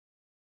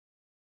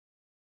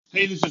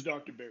Hey, this is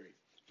Dr. Berry.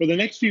 For the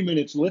next few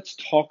minutes, let's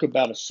talk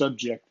about a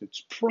subject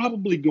that's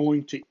probably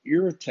going to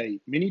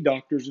irritate many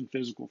doctors and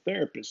physical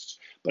therapists,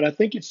 but I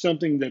think it's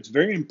something that's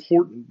very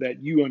important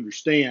that you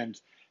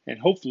understand, and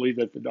hopefully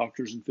that the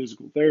doctors and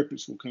physical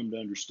therapists will come to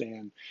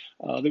understand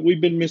that we've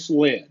been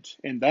misled,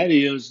 and that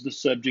is the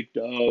subject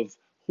of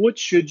what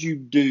should you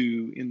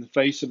do in the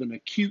face of an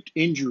acute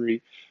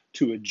injury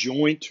to a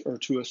joint or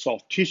to a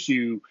soft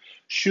tissue.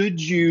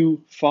 Should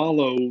you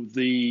follow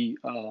the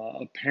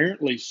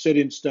apparently set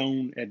in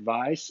stone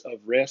advice of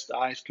rest,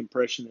 ice,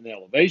 compression, and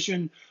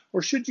elevation,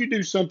 or should you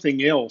do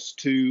something else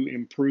to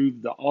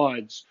improve the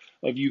odds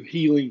of you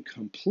healing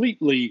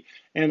completely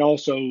and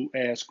also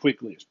as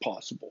quickly as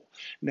possible?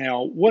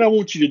 Now, what I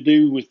want you to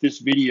do with this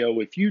video,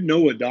 if you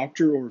know a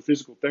doctor or a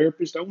physical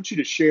therapist, I want you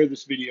to share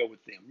this video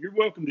with them. You're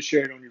welcome to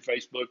share it on your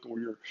Facebook or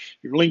your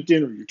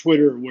LinkedIn or your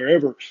Twitter or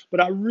wherever, but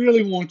I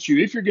really want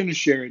you, if you're going to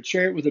share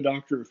it with a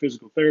doctor or a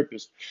physical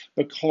therapist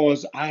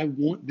because I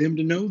want them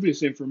to know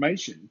this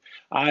information.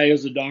 I,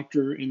 as a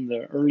doctor in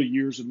the early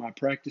years of my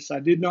practice, I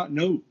did not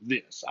know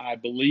this. I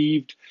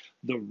believed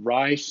the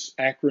R.I.C.E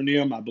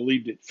acronym. I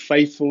believed it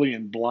faithfully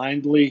and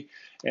blindly,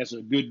 as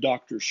a good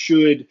doctor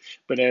should.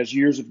 But as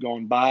years have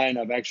gone by and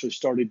I've actually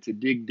started to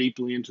dig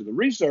deeply into the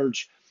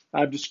research,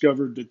 I've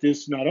discovered that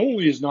this not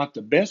only is not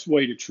the best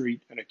way to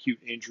treat an acute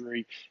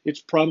injury,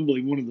 it's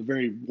probably one of the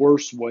very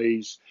worst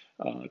ways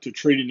to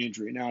treat an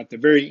injury. Now, at the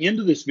very end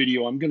of this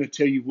video, I'm going to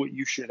tell you what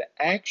you should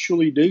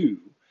actually do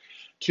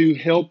to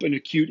help an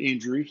acute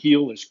injury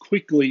heal as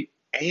quickly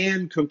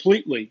and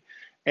completely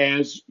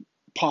as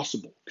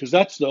possible, because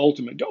that's the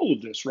ultimate goal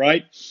of this,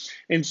 right?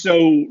 And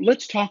so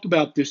let's talk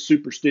about this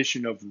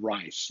superstition of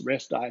R.I.C.E,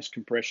 rest, ice,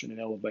 compression, and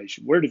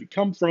elevation. Where did it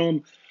come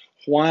from?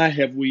 Why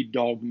have we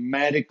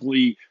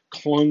dogmatically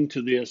clung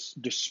to this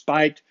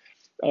despite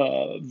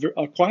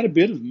quite a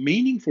bit of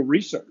meaningful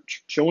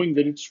research showing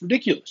that it's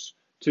ridiculous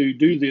to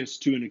do this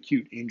to an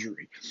acute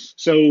injury?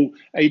 So,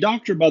 a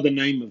doctor by the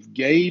name of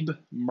Gabe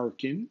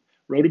Merkin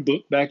wrote a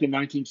book back in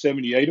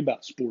 1978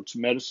 about sports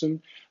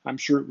medicine. I'm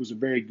sure it was a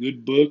very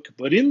good book,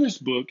 but in this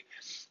book,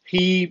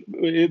 this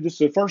is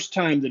the first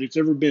time that it's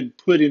ever been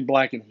put in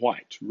black and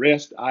white: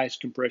 rest, ice,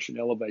 compression,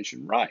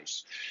 elevation,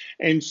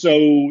 R.I.C.E. And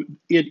so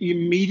it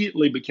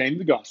immediately became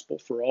the gospel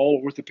for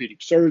all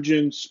orthopedic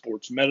surgeons,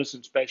 sports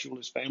medicine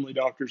specialists, family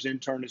doctors,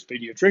 internists,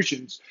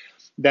 pediatricians,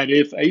 that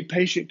if a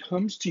patient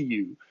comes to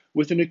you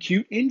with an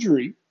acute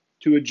injury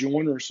to a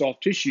joint or a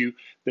soft tissue,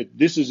 that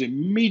this is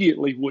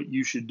immediately what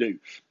you should do.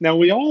 Now,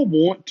 we all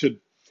want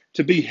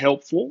to be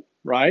helpful,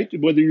 right?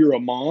 Whether you're a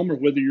mom or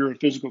whether you're a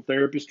physical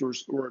therapist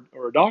or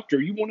a doctor,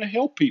 you want to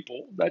help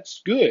people.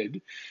 That's good.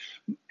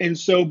 And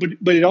so,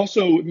 but it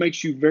also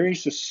makes you very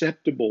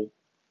susceptible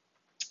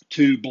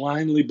to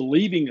blindly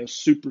believing a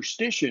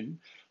superstition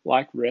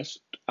like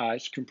rest,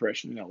 ice,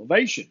 compression, and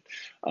elevation.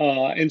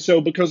 And so,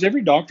 because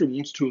every doctor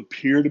wants to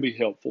appear to be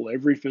helpful,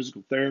 every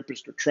physical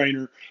therapist or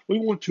trainer, we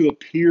want to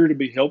appear to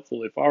be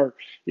helpful.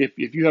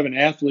 If you have an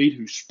athlete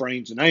who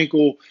sprains an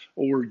ankle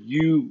or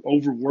you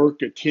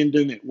overwork a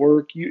tendon at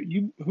work,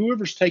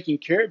 whoever's taking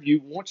care of you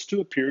wants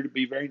to appear to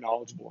be very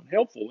knowledgeable and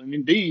helpful. And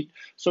indeed,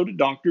 so do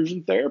doctors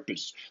and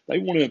therapists. They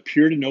want to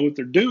appear to know what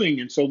they're doing.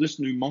 And so this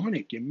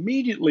mnemonic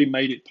immediately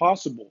made it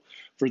possible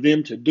for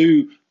them to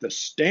do the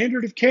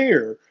standard of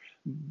care,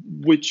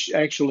 which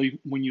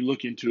actually, when you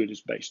look into it, is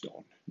based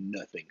on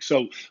nothing.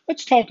 So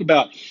let's talk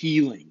about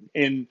healing.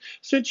 And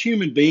since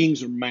human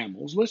beings are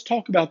mammals, let's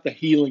talk about the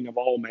healing of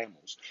all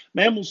mammals.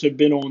 Mammals have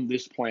been on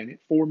this planet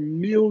for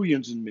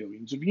millions and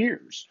millions of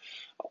years.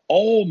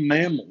 All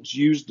mammals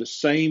use the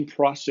same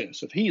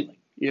process of healing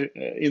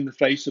in the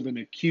face of an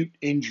acute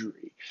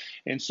injury.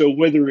 And so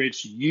whether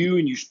it's you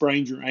and you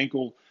sprained your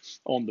ankle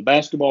on the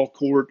basketball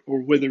court, or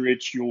whether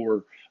it's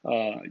your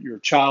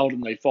child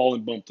and they fall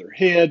and bump their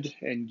head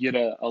and get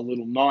a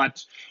little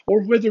knot,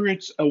 or whether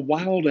it's a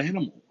wild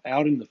animal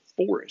out in the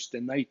forest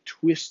and they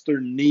twist their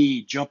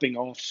knee jumping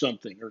off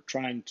something or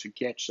trying to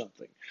catch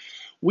something,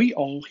 we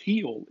all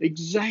heal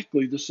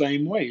exactly the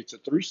same way. It's a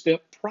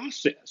three-step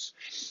process.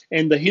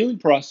 And the healing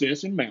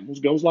process in mammals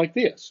goes like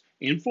this: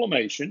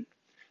 inflammation,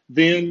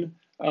 then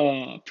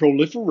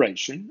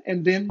proliferation,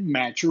 and then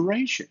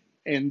maturation.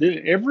 And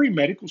then every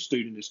medical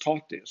student is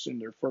taught this in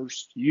their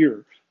first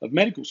year of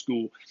medical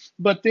school.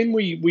 But then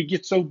we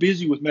get so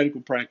busy with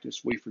medical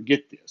practice, we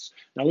forget this.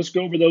 Now let's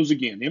go over those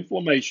again: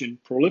 inflammation,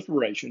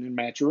 proliferation, and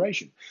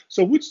maturation.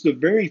 So what's the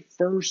very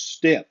first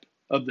step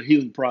of the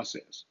healing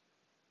process?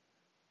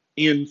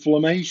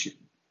 Inflammation.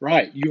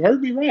 Right. You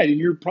heard me right. And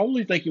you're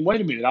probably thinking, wait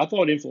a minute, I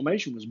thought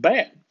inflammation was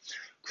bad.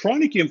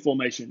 Chronic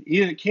inflammation,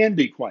 it can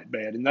be quite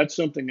bad, and that's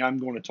something I'm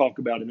going to talk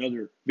about in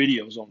other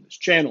videos on this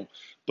channel.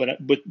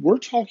 But we're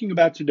talking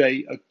about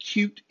today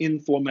acute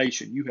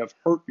inflammation. You have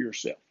hurt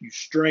yourself, you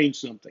strained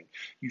something,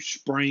 you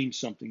sprained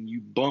something, you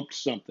bumped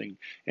something,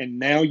 and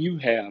now you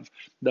have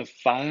the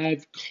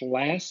 5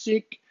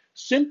 classic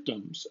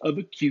symptoms of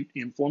acute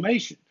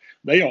inflammation.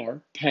 They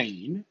are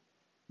pain,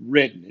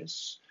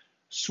 redness,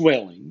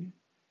 swelling,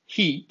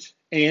 heat,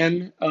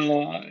 and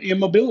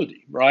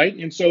immobility, right?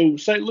 And so,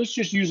 say, let's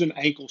just use an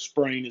ankle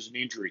sprain as an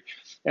injury,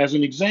 as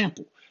an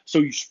example. So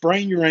you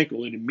sprain your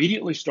ankle, it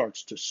immediately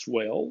starts to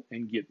swell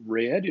and get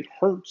red. It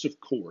hurts, of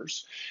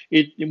course.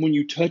 And when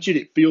you touch it,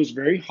 it feels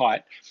very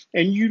hot,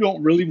 and you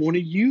don't really want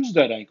to use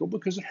that ankle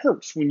because it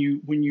hurts when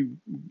you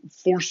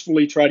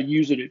forcefully try to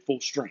use it at full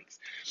strength.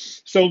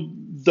 So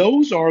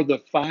those are the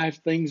 5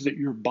 things that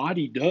your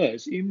body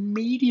does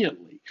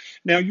immediately.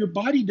 Now, your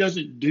body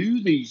doesn't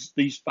do these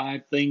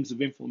 5 things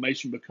of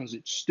inflammation because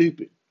it's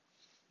stupid.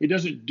 It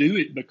doesn't do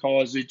it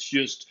because it's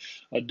just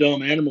a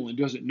dumb animal and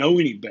doesn't know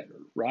any better,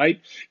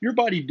 right? Your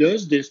body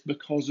does this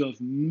because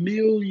of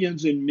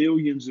millions and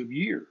millions of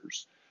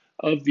years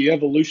of the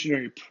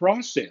evolutionary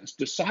process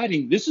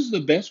deciding this is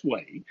the best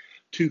way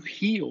to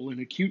heal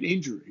an acute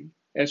injury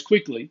as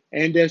quickly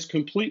and as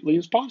completely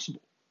as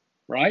possible,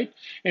 right?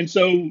 And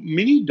so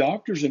many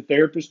doctors and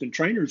therapists and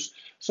trainers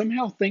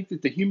somehow think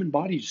that the human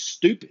body is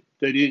stupid,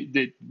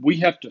 that we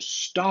have to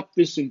stop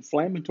this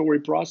inflammatory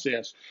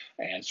process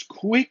as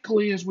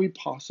quickly as we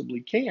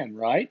possibly can,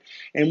 right?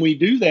 And we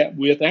do that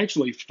with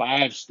actually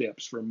 5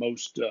 steps for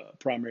most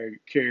primary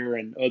care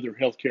and other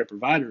healthcare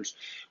providers.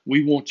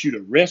 We want you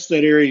to rest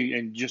that area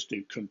and just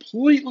to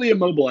completely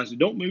immobilize it.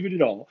 Don't move it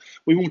at all.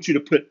 We want you to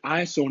put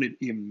ice on it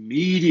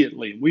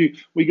immediately.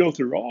 We go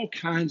through all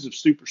kinds of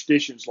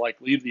superstitions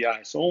like leave the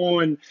ice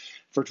on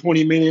for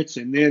 20 minutes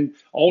and then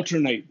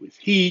alternate with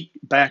heat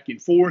back and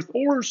forth,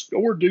 or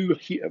do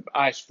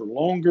ice for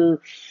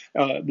longer.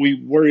 We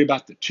worry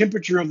about the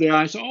temperature of the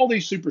ice, all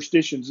these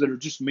superstitions that are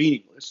just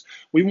meaningless.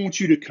 We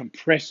want you to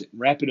compress it and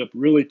wrap it up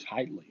really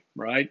tightly,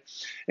 right?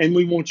 And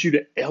we want you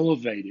to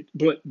elevate it.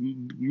 But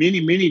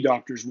many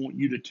doctors want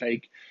you to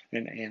take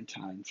an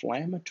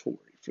anti-inflammatory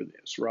for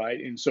this,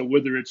 right? And so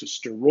whether it's a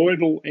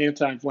steroidal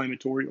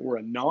anti-inflammatory or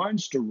a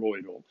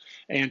non-steroidal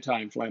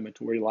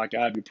anti-inflammatory like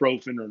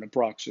ibuprofen or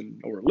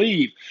naproxen or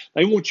Aleve,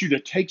 they want you to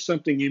take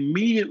something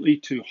immediately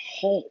to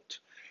halt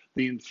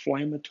the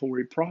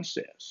inflammatory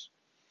process.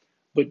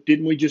 But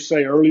didn't we just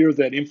say earlier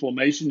that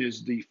inflammation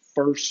is the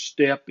first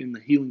step in the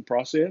healing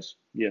process?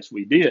 Yes,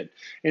 we did.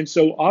 And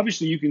so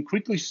obviously you can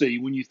quickly see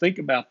when you think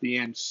about the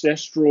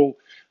ancestral,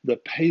 the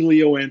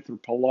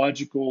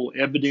paleoanthropological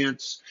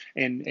evidence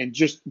and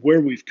just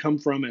where we've come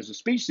from as a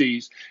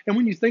species. And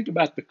when you think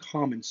about the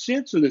common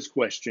sense of this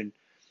question,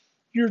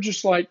 you're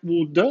just like,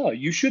 well, duh,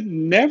 you should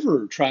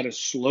never try to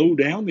slow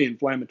down the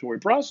inflammatory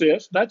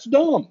process. That's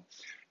dumb.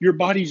 Your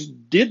bodies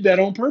did that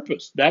on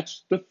purpose.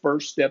 That's the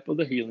first step of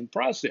the healing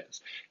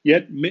process.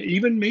 Yet,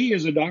 even me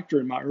as a doctor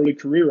in my early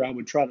career, I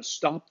would try to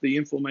stop the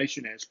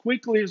inflammation as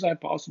quickly as I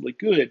possibly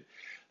could,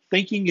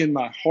 thinking in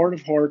my heart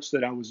of hearts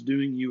that I was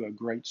doing you a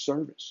great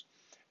service.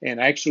 And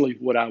actually,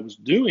 what I was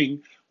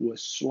doing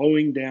was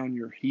slowing down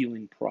your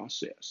healing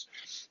process.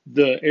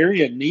 The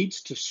area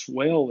needs to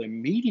swell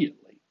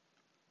immediately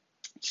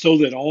so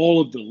that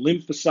all of the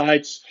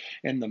lymphocytes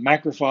and the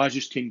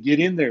macrophages can get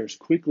in there as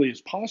quickly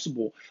as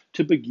possible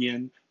to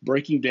begin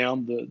breaking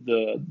down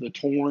the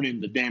torn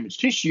and the damaged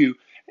tissue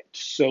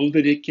so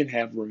that it can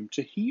have room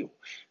to heal.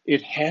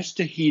 It has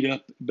to heat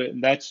up, but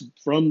that's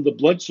from the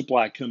blood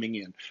supply coming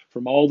in,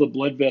 from all the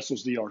blood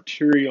vessels, the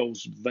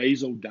arterioles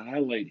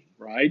vasodilating,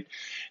 right?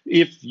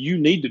 If you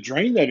need to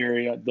drain that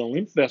area, the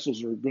lymph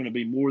vessels are going to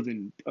be more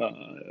than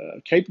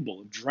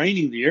capable of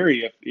draining the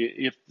area.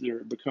 If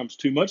there becomes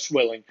too much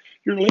swelling,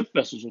 your lymph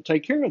vessels will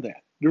take care of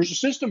that. There's a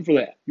system for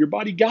that. Your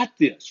body got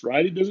this,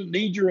 right? It doesn't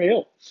need your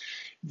help.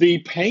 The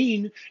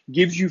pain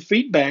gives you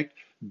feedback.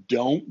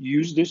 Don't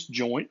use this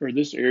joint or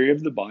this area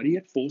of the body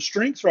at full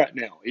strength right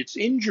now. It's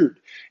injured.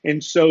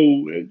 And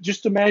so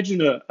just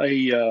imagine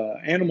a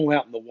animal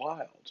out in the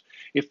wild.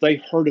 If they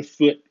hurt a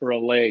foot or a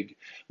leg,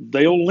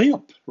 they'll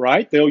limp,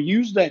 right? They'll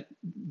use that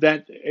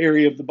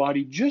area of the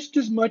body just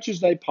as much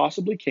as they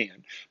possibly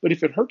can. But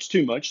if it hurts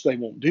too much, they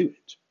won't do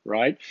it,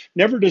 right?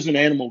 Never does an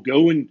animal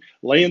go and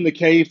lay in the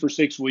cave for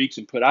 6 weeks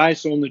and put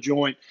ice on the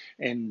joint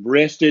and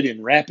rest it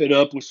and wrap it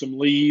up with some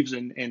leaves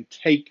and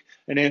take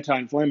an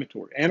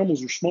anti-inflammatory.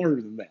 Animals are smarter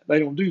than that. They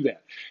don't do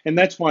that. And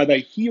that's why they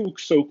heal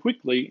so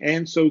quickly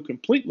and so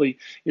completely,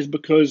 is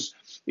because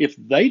if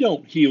they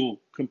don't heal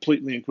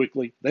completely and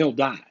quickly, they'll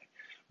die.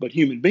 But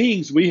human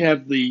beings, we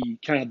have the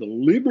kind of the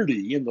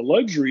liberty and the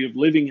luxury of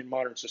living in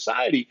modern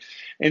society.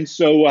 And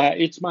so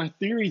it's my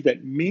theory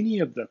that many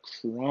of the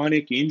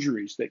chronic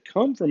injuries that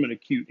come from an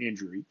acute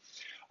injury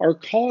are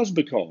caused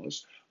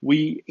because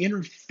we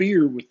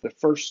interfere with the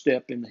first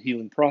step in the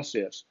healing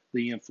process,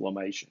 the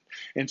inflammation.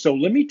 And so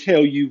let me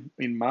tell you,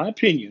 in my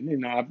opinion,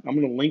 and I'm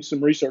going to link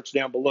some research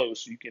down below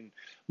so you can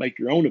make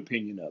your own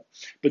opinion up.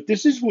 But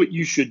this is what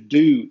you should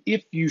do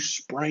if you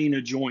sprain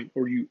a joint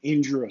or you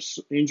injure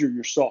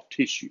your soft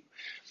tissue.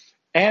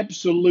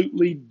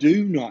 Absolutely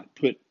do not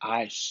put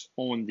ice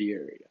on the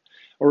area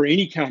or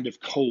any kind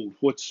of cold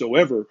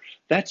whatsoever.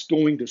 That's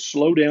going to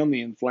slow down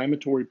the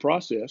inflammatory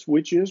process,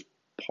 which is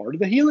part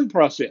of the healing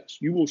process.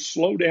 You will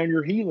slow down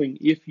your healing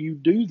if you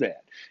do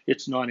that.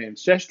 It's not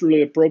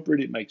ancestrally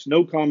appropriate. It makes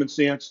no common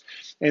sense.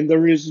 And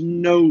there is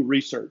no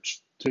research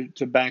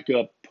to back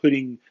up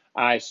putting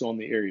ice on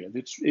the area.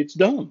 It's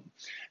dumb.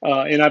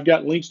 And I've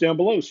got links down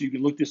below so you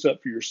can look this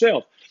up for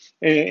yourself.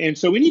 And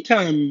so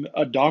anytime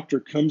a doctor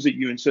comes at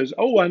you and says,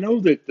 "Oh, I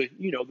know that the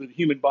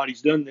human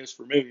body's done this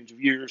for millions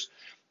of years,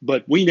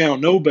 but we now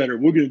know better.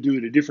 We're going to do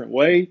it a different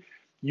way,"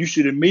 you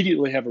should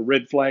immediately have a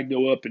red flag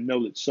go up and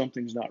know that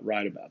something's not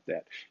right about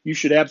that. You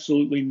should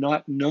absolutely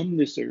not numb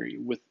this area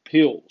with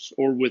pills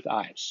or with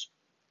ice.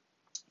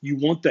 You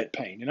want that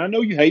pain. And I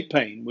know you hate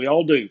pain. We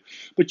all do.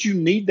 But you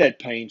need that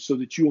pain so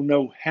that you'll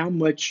know how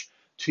much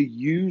to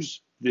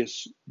use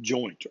this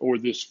joint or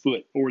this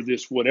foot or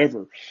this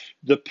whatever.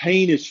 The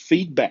pain is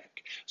feedback.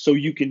 So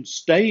you can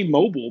stay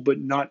mobile but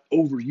not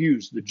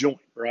overuse the joint,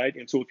 right?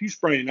 And so if you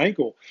sprain an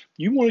ankle,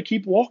 you want to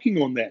keep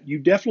walking on that. You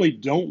definitely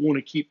don't want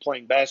to keep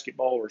playing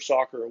basketball or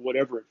soccer or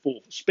whatever at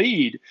full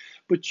speed,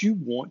 but you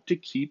want to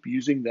keep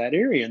using that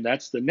area. And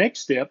that's the next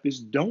step, is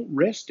don't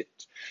rest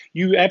it.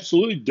 You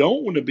absolutely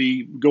don't want to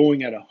be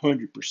going at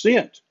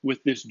 100%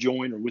 with this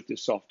joint or with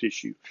this soft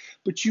tissue,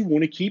 but you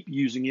want to keep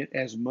using it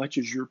as much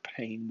as your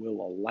pain will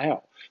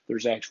allow.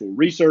 There's actual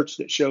research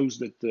that shows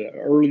that the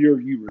earlier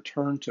you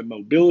return to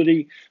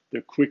mobility,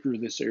 the quicker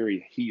this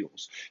area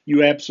heals.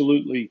 You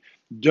absolutely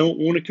don't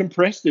want to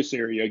compress this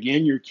area.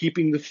 Again, you're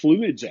keeping the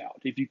fluids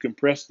out. If you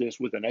compress this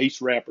with an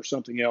ACE wrap or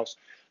something else,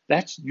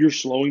 you're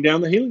slowing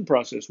down the healing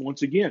process.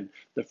 Once again,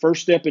 the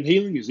first step in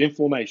healing is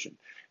inflammation,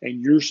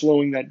 and you're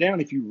slowing that down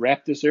if you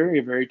wrap this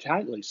area very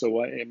tightly.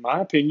 So in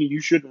my opinion,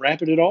 you shouldn't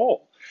wrap it at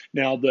all.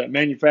 Now, the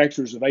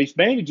manufacturers of ACE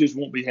bandages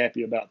won't be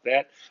happy about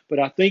that, but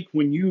I think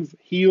when you've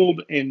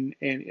healed and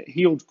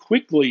healed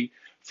quickly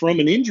from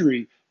an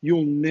injury,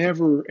 you'll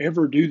never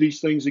ever do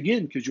these things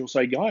again, because you'll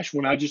say, "Gosh,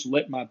 when I just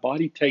let my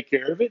body take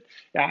care of it,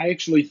 I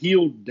actually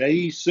healed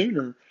days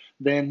sooner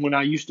than when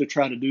I used to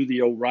try to do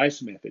the old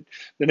R.I.C.E method."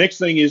 The next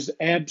thing is,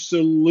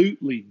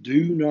 absolutely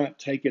do not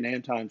take an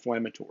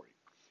anti-inflammatory.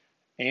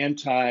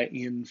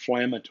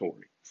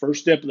 Anti-inflammatory.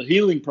 First step of the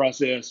healing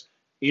process,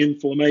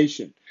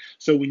 inflammation.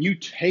 So when you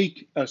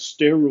take a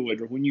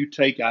steroid, or when you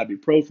take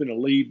ibuprofen,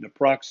 Aleve,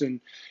 naproxen,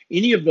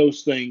 any of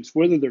those things,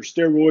 whether they're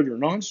steroid or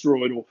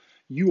non-steroidal,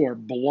 you are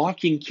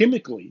blocking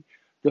chemically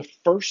the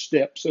first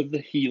steps of the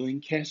healing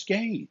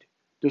cascade.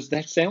 Does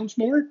that sound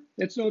smart?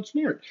 That's not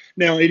smart.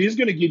 Now, it is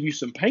going to give you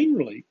some pain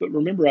relief, but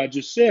remember, I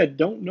just said,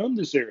 don't numb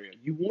this area.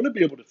 You want to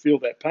be able to feel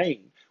that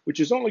pain, which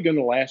is only going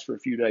to last for a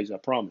few days, I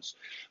promise.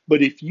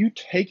 But if you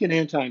take an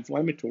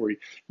anti-inflammatory,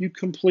 you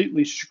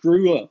completely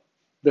screw up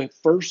the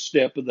first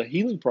step of the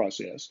healing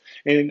process.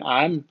 And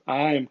I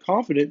am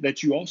confident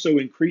that you also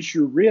increase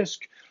your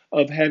risk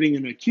of having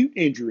an acute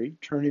injury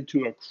turn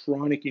into a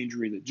chronic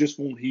injury that just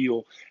won't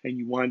heal, and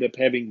you wind up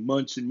having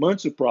months and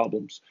months of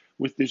problems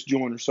with this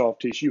joint or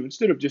soft tissue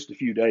instead of just a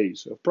few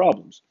days of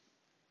problems.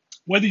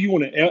 Whether you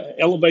want to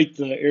elevate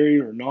the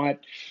area or not,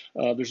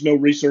 there's no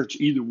research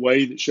either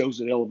way that shows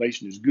that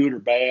elevation is good or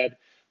bad.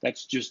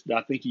 That's just,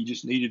 I think he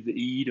just needed the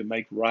E to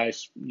make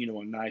rice,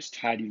 a nice,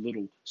 tidy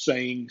little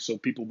saying so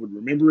people would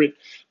remember it.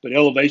 But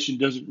elevation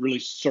doesn't really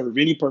serve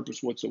any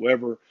purpose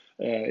whatsoever.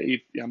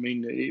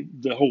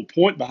 The whole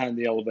point behind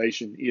the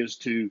elevation is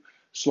to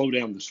slow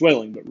down the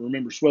swelling. But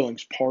remember, swelling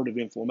is part of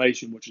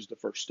inflammation, which is the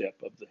first step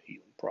of the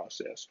healing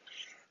process.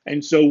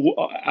 And so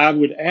I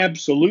would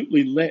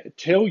absolutely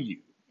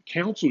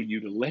counsel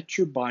you to let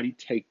your body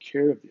take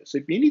care of this.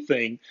 If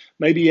anything,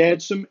 maybe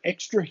add some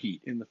extra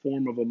heat in the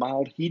form of a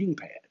mild heating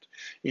pad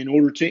in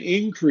order to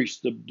increase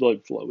the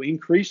blood flow,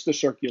 increase the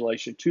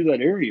circulation to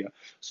that area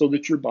so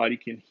that your body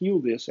can heal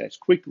this as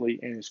quickly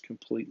and as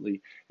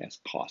completely as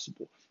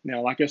possible.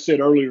 Now, like I said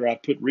earlier, I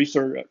put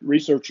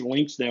research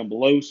links down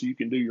below so you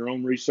can do your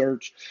own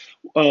research.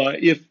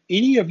 If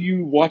any of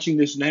you watching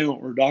this now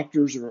are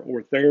doctors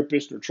or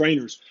therapists or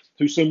trainers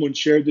who someone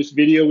shared this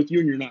video with you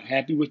and you're not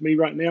happy with me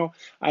right now,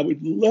 I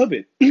would love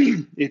it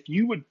if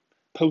you would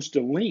post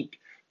a link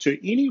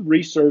to any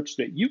research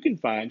that you can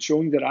find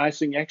showing that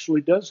icing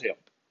actually does help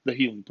the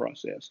healing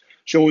process,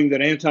 showing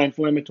that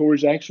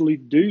anti-inflammatories actually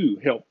do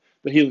help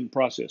the healing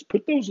process.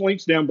 Put those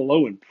links down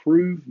below and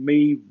prove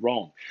me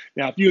wrong.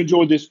 Now, if you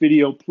enjoyed this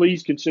video,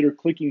 please consider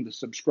clicking the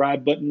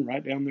subscribe button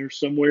right down there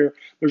somewhere.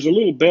 There's a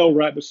little bell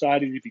right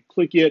beside it. If you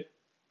click it,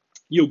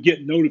 you'll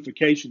get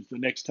notifications the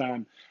next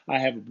time I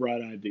have a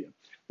bright idea.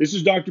 This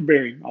is Dr.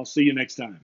 Berry. I'll see you next time.